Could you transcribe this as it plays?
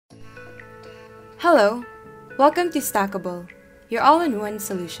Hello, welcome to Stackable, your all-in-one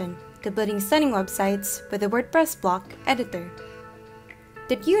solution to building stunning websites with a WordPress block editor.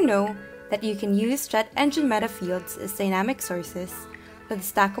 Did you know that you can use JetEngine meta fields as dynamic sources with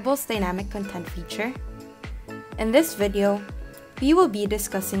Stackable's dynamic content feature? In this video, we will be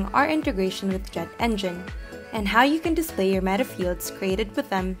discussing our integration with JetEngine and how you can display your meta fields created with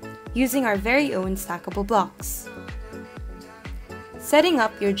them using our very own Stackable blocks. Setting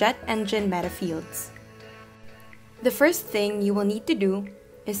up your JetEngine meta fields. The first thing you will need to do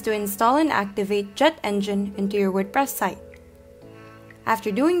is to install and activate JetEngine into your WordPress site. After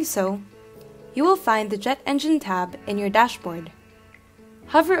doing so, you will find the JetEngine tab in your dashboard.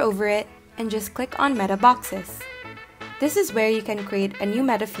 Hover over it and just click on Meta Boxes. This is where you can create a new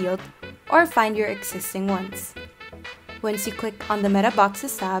meta field or find your existing ones. Once you click on the Meta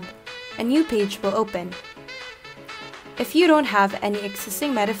Boxes tab, a new page will open. If you don't have any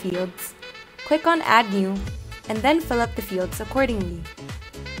existing meta fields, click on Add New and then fill up the fields accordingly.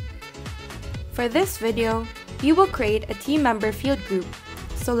 For this video, you will create a team member field group,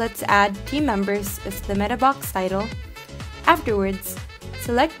 so let's add team members as the meta box title. Afterwards,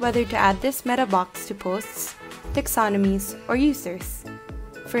 select whether to add this meta box to posts, taxonomies, or users.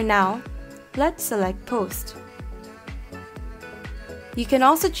 For now, let's select post. You can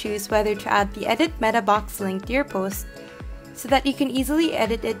also choose whether to add the edit meta box link to your post so that you can easily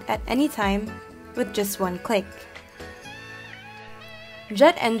edit it at any time with just one click.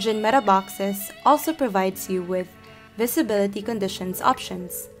 JetEngine Meta Boxes also provides you with visibility conditions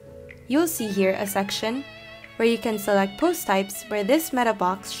options. You'll see here a section where you can select post types where this meta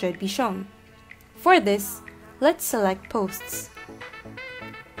box should be shown. For this, let's select posts.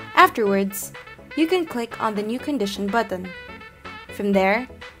 Afterwards, you can click on the New Condition button. From there,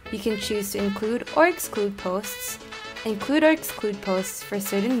 you can choose to include or exclude posts, include or exclude posts for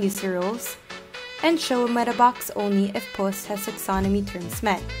certain user roles, and show meta box only if post has taxonomy terms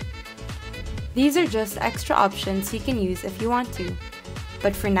met. These are just extra options you can use if you want to,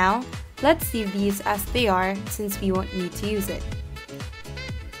 but for now, let's leave these as they are since we won't need to use it.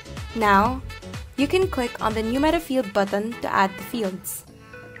 Now, you can click on the New Meta Field button to add the fields.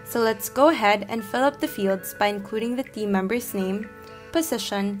 So let's go ahead and fill up the fields by including the team member's name,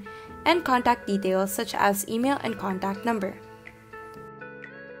 position, and contact details such as email and contact number.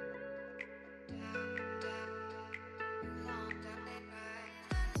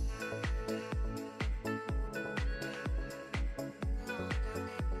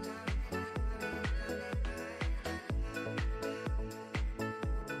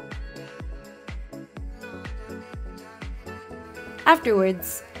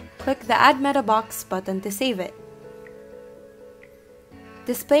 Afterwards, click the Add Meta Box button to save it.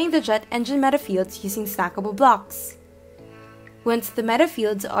 Displaying the JetEngine meta fields using stackable blocks. Once the meta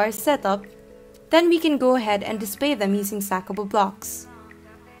fields are set up, then we can go ahead and display them using stackable blocks.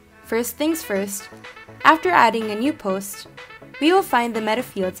 First things first, after adding a new post, we will find the meta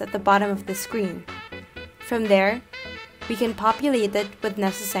fields at the bottom of the screen. From there, we can populate it with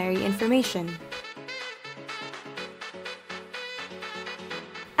necessary information.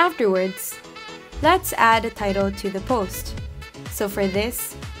 Afterwards, let's add a title to the post. So for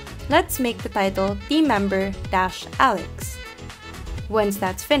this, let's make the title Team Member-Alex. Once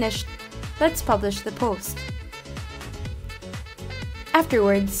that's finished, let's publish the post.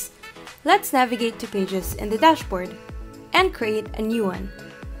 Afterwards, let's navigate to pages in the dashboard and create a new one.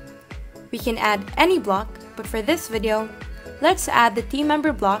 We can add any block, but for this video, let's add the team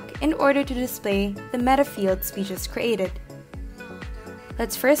member block in order to display the meta fields we just created.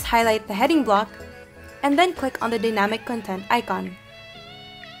 Let's first highlight the heading block and then click on the dynamic content icon.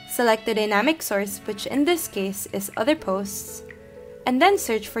 Select the dynamic source, which in this case is Other Posts, and then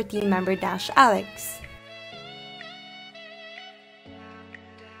search for Team Member-Alex.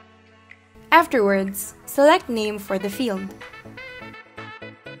 Afterwards, select Name for the field.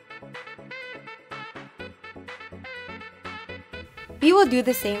 We will do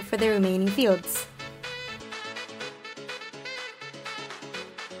the same for the remaining fields.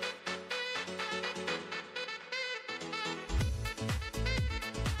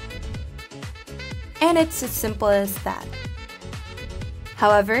 And it's as simple as that.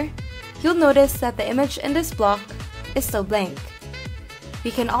 However, you'll notice that the image in this block is still blank.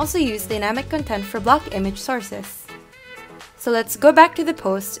 We can also use dynamic content for block image sources. So let's go back to the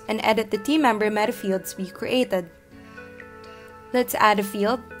post and edit the team member meta fields we created. Let's add a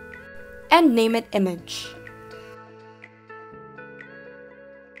field and name it Image.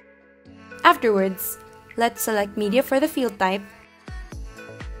 Afterwards, let's select Media for the field type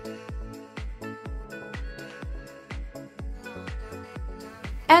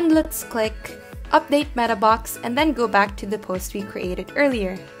and let's click update meta box, and then go back to the post we created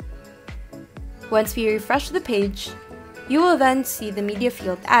earlier. Once we refresh the page, you will then see the media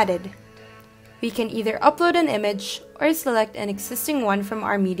field added. We can either upload an image or select an existing one from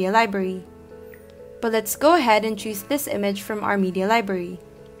our media library. But let's go ahead and choose this image from our media library.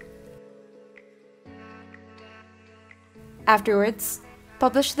 Afterwards,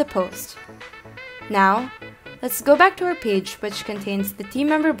 publish the post. Now, let's go back to our page which contains the team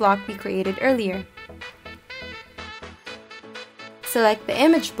member block we created earlier. Select the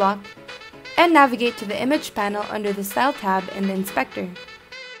image block and navigate to the image panel under the Style tab in the inspector.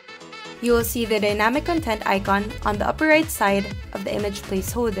 You will see the dynamic content icon on the upper right side of the image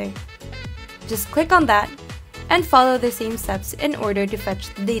placeholder. Just click on that and follow the same steps in order to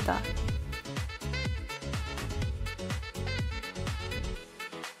fetch the data.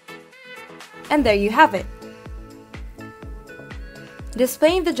 And there you have it!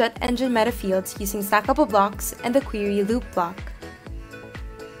 Displaying the JetEngine meta fields using stackable blocks and the query loop block.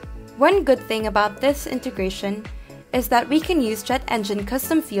 One good thing about this integration is that we can use JetEngine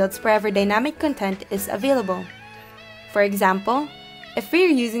custom fields wherever dynamic content is available. For example, if we are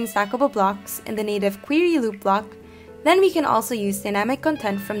using stackable blocks in the native query loop block, then we can also use dynamic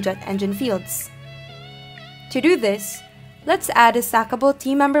content from JetEngine fields. To do this, let's add a stackable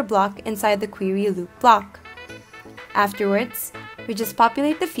team member block inside the query loop block. Afterwards, we just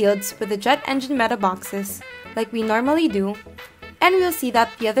populate the fields with the JetEngine meta boxes like we normally do, and we'll see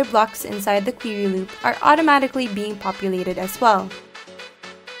that the other blocks inside the query loop are automatically being populated as well.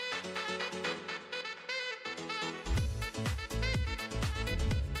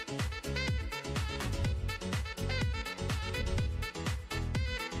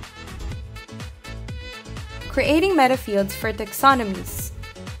 Creating meta fields for taxonomies.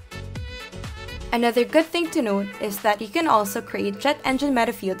 Another good thing to note is that you can also create JetEngine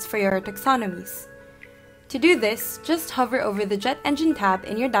meta fields for your taxonomies. To do this, just hover over the JetEngine tab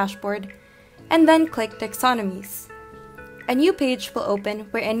in your dashboard and then click Taxonomies. A new page will open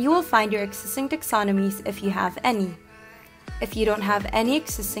wherein you will find your existing taxonomies if you have any. If you don't have any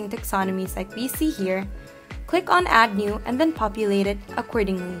existing taxonomies like we see here, click on Add New and then populate it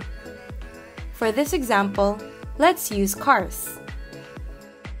accordingly. For this example, let's use cars.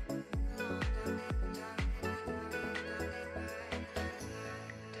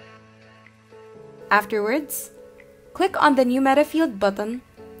 Afterwards, click on the New Meta Field button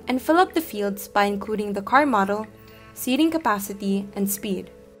and fill up the fields by including the car model, seating capacity, and speed.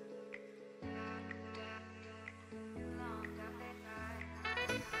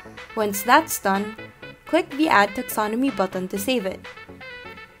 Once that's done, click the Add Taxonomy button to save it.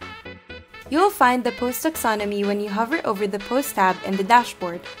 You will find the Post taxonomy when you hover over the Post tab in the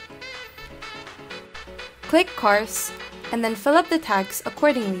dashboard. Click Cars and then fill up the tags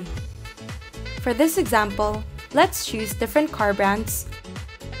accordingly. For this example, let's choose different car brands,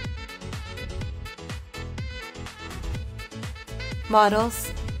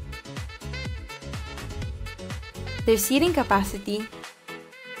 models, their seating capacity,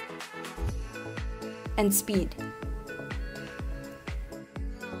 and speed.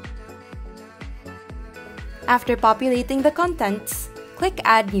 After populating the contents, click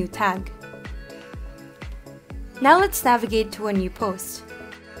Add New Tag. Now let's navigate to a new post.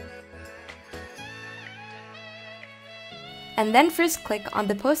 And then first click on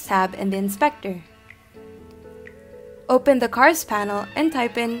the Post tab in the inspector. Open the Cars panel and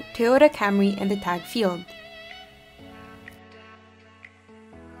type in Toyota Camry in the tag field.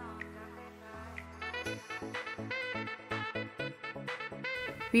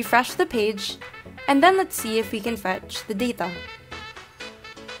 Refresh the page, and then let's see if we can fetch the data.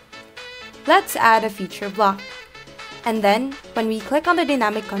 Let's add a feature block. And then, when we click on the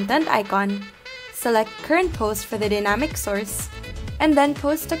dynamic content icon, select Current Post for the dynamic source, and then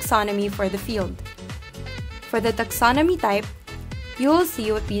Post Taxonomy for the field. For the taxonomy type, you will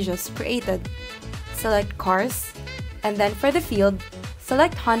see what we just created. Select Cars, and then for the field,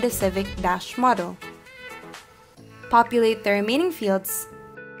 select Honda Civic-model. Populate the remaining fields,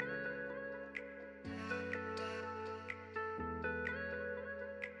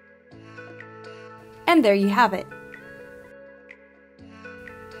 and there you have it.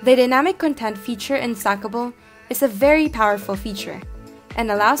 The dynamic content feature in Stackable is a very powerful feature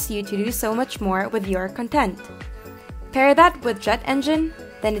and allows you to do so much more with your content. Pair that with JetEngine,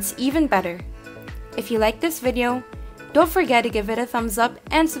 then it's even better. If you like this video, don't forget to give it a thumbs up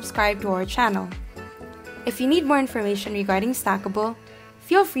and subscribe to our channel. If you need more information regarding Stackable,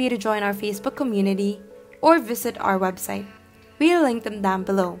 feel free to join our Facebook community or visit our website. We'll link them down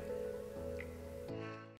below.